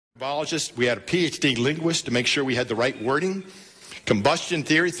biologist. We had a PhD linguist to make sure we had the right wording. Combustion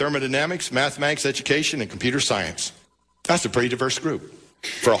theory, thermodynamics, mathematics, education, and computer science. That's a pretty diverse group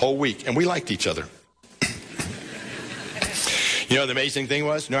for a whole week, and we liked each other. You know, the amazing thing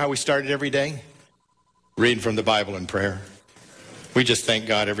was, you know how we started every day? Reading from the Bible and prayer. We just thank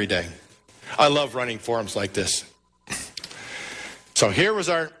God every day. I love running forums like this. So here was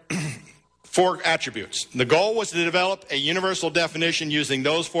our 4 attributes. The goal was to develop a universal definition using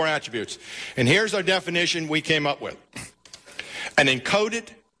those 4 attributes. And here's our definition we came up with. An encoded,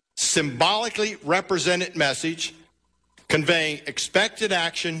 symbolically represented message conveying expected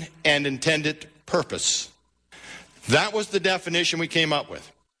action and intended purpose. That was the definition we came up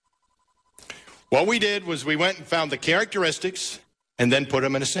with. What we did was we went and found the characteristics and then put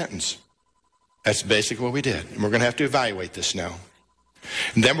them in a sentence. That's basically what we did. And we're going to have to evaluate this now.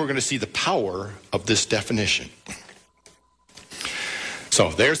 And then we're going to see the power of this definition. So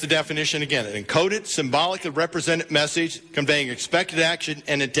there's the definition again. An encoded, symbolically represented message conveying expected action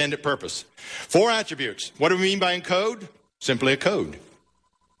and intended purpose. 4 attributes. What do we mean by encode? Simply a code,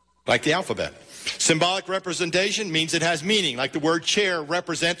 like the alphabet. Symbolic representation means it has meaning, like the word chair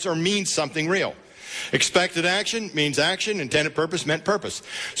represents or means something real. Expected action means action, intended purpose meant purpose.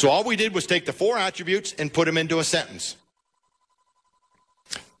 So all we did was take the 4 attributes and put them into a sentence.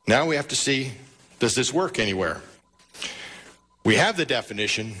 Now we have to see, does this work anywhere? We have the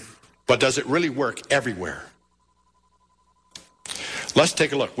definition, but does it really work everywhere? Let's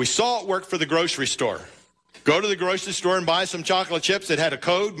take a look. We saw it work for the grocery store. Go to the grocery store and buy some chocolate chips that had a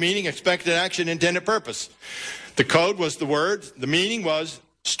code, meaning, expected action, intended purpose. The code was the word. The meaning was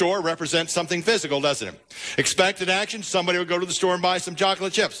store represents something physical, doesn't it? Expected action, somebody would go to the store and buy some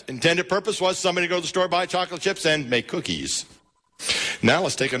chocolate chips. Intended purpose was somebody would go to the store, buy chocolate chips, and make cookies. Now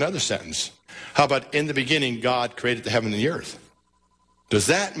let's take another sentence. How about in the beginning, God created the heaven and the earth? Does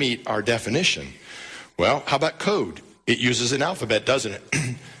that meet our definition? Well, how about code? It uses an alphabet, doesn't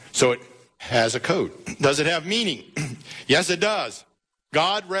it? So it has a code. Does it have meaning? Yes, it does.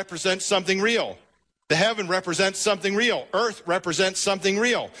 God represents something real. The heaven represents something real. Earth represents something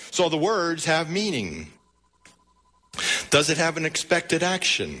real. So the words have meaning. Does it have an expected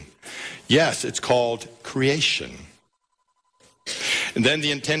action? Yes, it's called creation. And then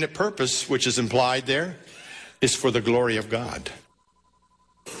the intended purpose, which is implied there, is for the glory of God.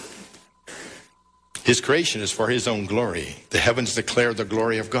 His creation is for his own glory. The heavens declare the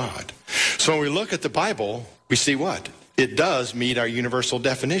glory of God. So when we look at the Bible, we see what? It does meet our universal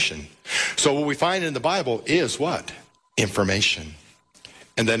definition. So what we find in the Bible is what? Information.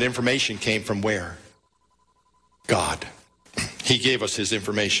 And that information came from where? God. He gave us his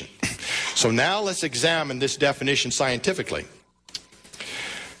information. So now let's examine this definition scientifically.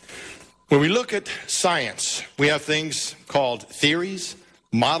 When we look at science, we have things called theories,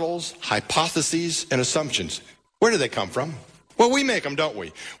 models, hypotheses, and assumptions. Where do they come from? Well, we make them, don't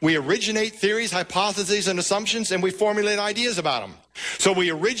we? We originate theories, hypotheses, and assumptions, and we formulate ideas about them. So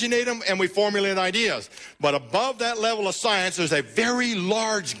we originate them and we formulate ideas. But above that level of science, there's a very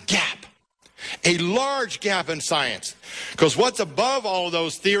large gap. A large gap in science. Because what's above all of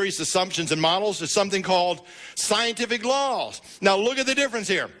those theories, assumptions, and models is something called scientific laws. Now look at the difference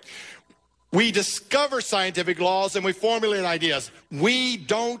here. We discover scientific laws and we formulate ideas. We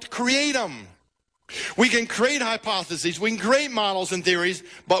don't create them. We can create hypotheses, we can create models and theories,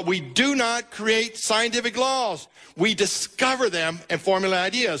 but we do not create scientific laws. We discover them and formulate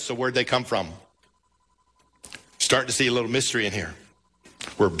ideas. So where'd they come from? Starting to see a little mystery in here.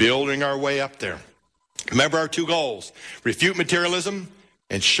 We're building our way up there. Remember our 2 goals: refute materialism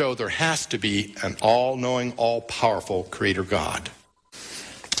and show there has to be an all-knowing, all-powerful creator God.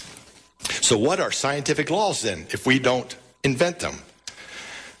 So what are scientific laws then if we don't invent them?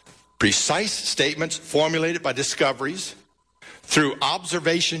 Precise statements formulated by discoveries through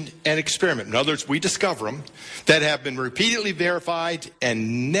observation and experiment. In other words, we discover them that have been repeatedly verified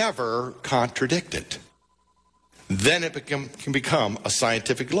and never contradicted. Then it can become a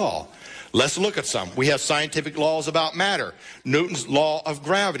scientific law. Let's look at some. We have scientific laws about matter, Newton's law of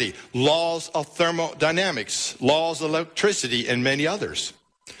gravity, laws of thermodynamics, laws of electricity, and many others.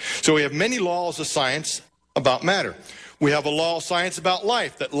 So we have many laws of science about matter. We have a law of science about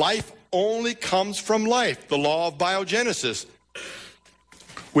life, that life only comes from life, the law of biogenesis,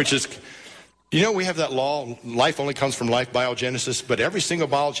 which is, you know, we have that law, life only comes from life, biogenesis, but every single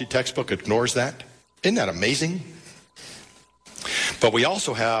biology textbook ignores that. Isn't that amazing? But we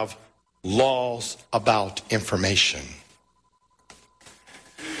also have laws about information.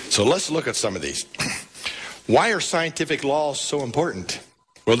 So let's look at some of these. Why are scientific laws so important?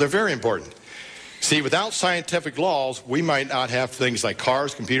 Well, they're very important. See, without scientific laws, we might not have things like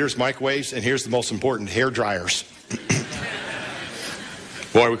cars, computers, microwaves, and here's the most important, hair dryers.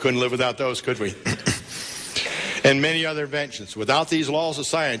 Boy, we couldn't live without those, could we? And many other inventions. Without these laws of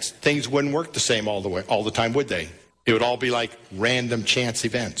science, things wouldn't work the same all the time, would they? It would all be like random chance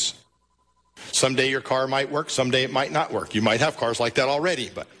events. Someday your car might work, someday it might not work. You might have cars like that already,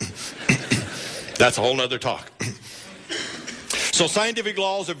 but that's a whole nother talk. So scientific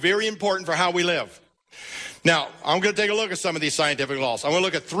laws are very important for how we live. Now, I'm going to take a look at some of these scientific laws. I'm going to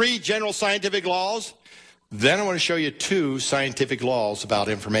look at 3 general scientific laws. Then I want to show you 2 scientific laws about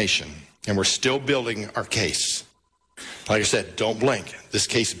information. And we're still building our case. Like I said, don't blink. This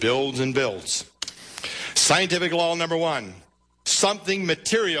case builds and builds. Scientific law number 1. Something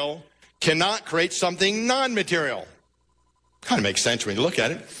material cannot create something non-material. Kind of makes sense when you look at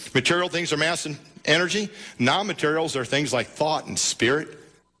it. Material things are mass and energy. Non-materials are things like thought and spirit.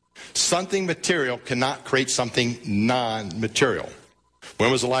 Something material cannot create something non-material.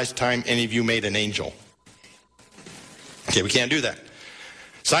 When was the last time any of you made an angel? Okay, we can't do that.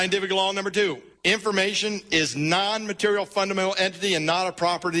 Scientific law number 2. Information is non-material fundamental entity and not a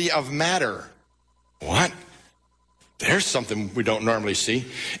property of matter. What? There's something we don't normally see.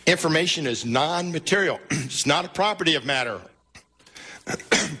 Information is non-material. It's not a property of matter.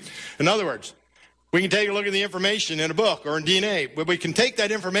 In other words, we can take a look at the information in a book or in DNA, but we can take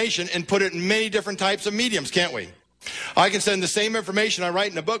that information and put it in many different types of mediums, can't we? I can send the same information I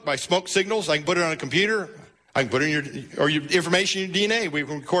write in a book by smoke signals. I can put it on a computer. I can put it in your information in your DNA. We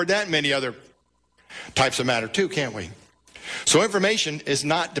can record that in many other types of matter too, can't we? So information is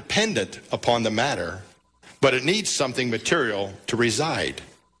not dependent upon the matter, but it needs something material to reside.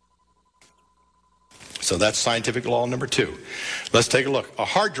 So that's scientific law number 2. Let's take a look. A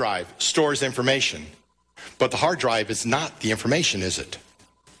hard drive stores information, but the hard drive is not the information, is it?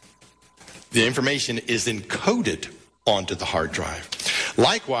 The information is encoded onto the hard drive.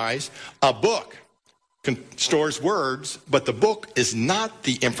 Likewise, a book stores words, but the book is not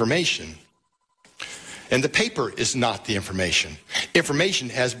the information. And the paper is not the information. Information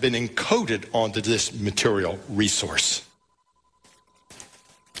has been encoded onto this material resource.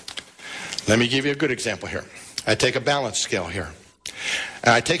 Let me give you a good example here. I take a balance scale here.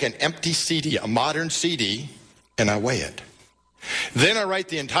 And I take an empty CD, a modern CD, and I weigh it. Then I write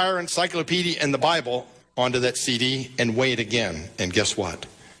the entire encyclopedia and the Bible onto that CD and weigh it again. And guess what?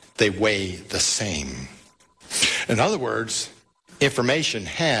 They weigh the same. In other words, information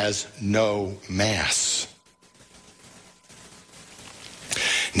has no mass.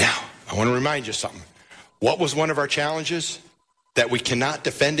 Now, I want to remind you something. What was one of our challenges? That we cannot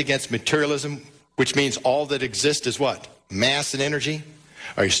defend against materialism, which means all that exists is what? Mass and energy.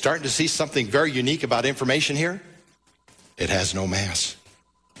 Are you starting to see something very unique about information here? It has no mass.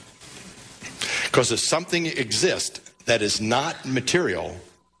 Because if something exists that is not material,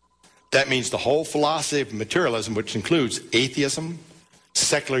 that means the whole philosophy of materialism, which includes atheism,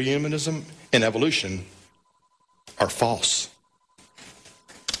 secular humanism, and evolution, are false.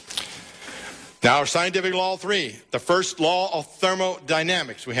 Now, our scientific law 3, the first law of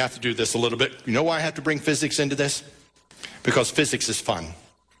thermodynamics. We have to do this a little bit. You know why I have to bring physics into this? Because physics is fun.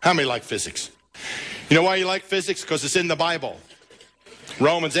 How many like physics? You know why you like physics? Because it's in the Bible.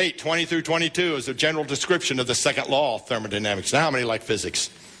 Romans 8, 20 through 22 is a general description of the second law of thermodynamics. Now, how many like physics?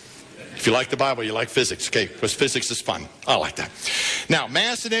 If you like the Bible, you like physics. Okay, because physics is fun. I like that. Now,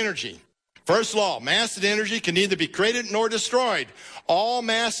 mass and energy. First law, mass and energy can neither be created nor destroyed. All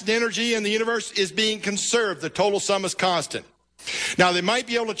mass and energy in the universe is being conserved. The total sum is constant. Now, they might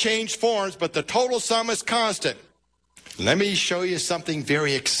be able to change forms, but the total sum is constant. Let me show you something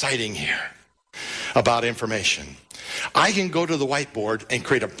very exciting here about information. I can go to the whiteboard and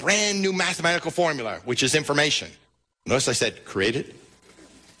create a brand new mathematical formula, which is information. Notice I said create it.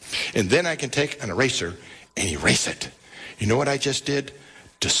 And then I can take an eraser and erase it. You know what I just did?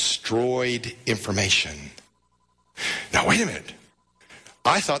 Destroyed information. Now, wait a minute.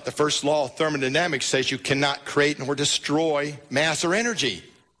 I thought the first law of thermodynamics says you cannot create nor destroy mass or energy.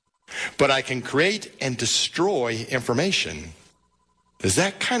 But I can create and destroy information. Does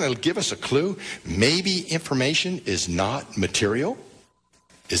that kind of give us a clue? Maybe information is not material?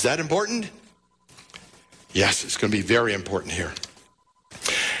 Is that important? Yes, it's going to be very important here.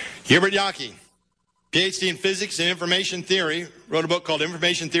 Hubert Yockey, PhD in physics and information theory, wrote a book called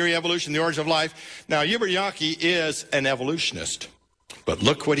Information Theory, Evolution, the Origin of Life. Now, Hubert Yockey is an evolutionist, but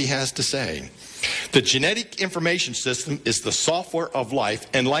look what he has to say. The genetic information system is the software of life,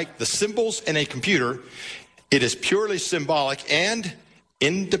 and like the symbols in a computer, it is purely symbolic and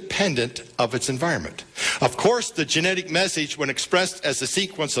independent of its environment. Of course, the genetic message, when expressed as a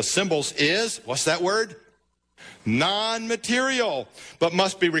sequence of symbols, is, what's that word? Non-material, but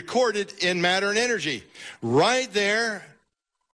must be recorded in matter and energy. Right there,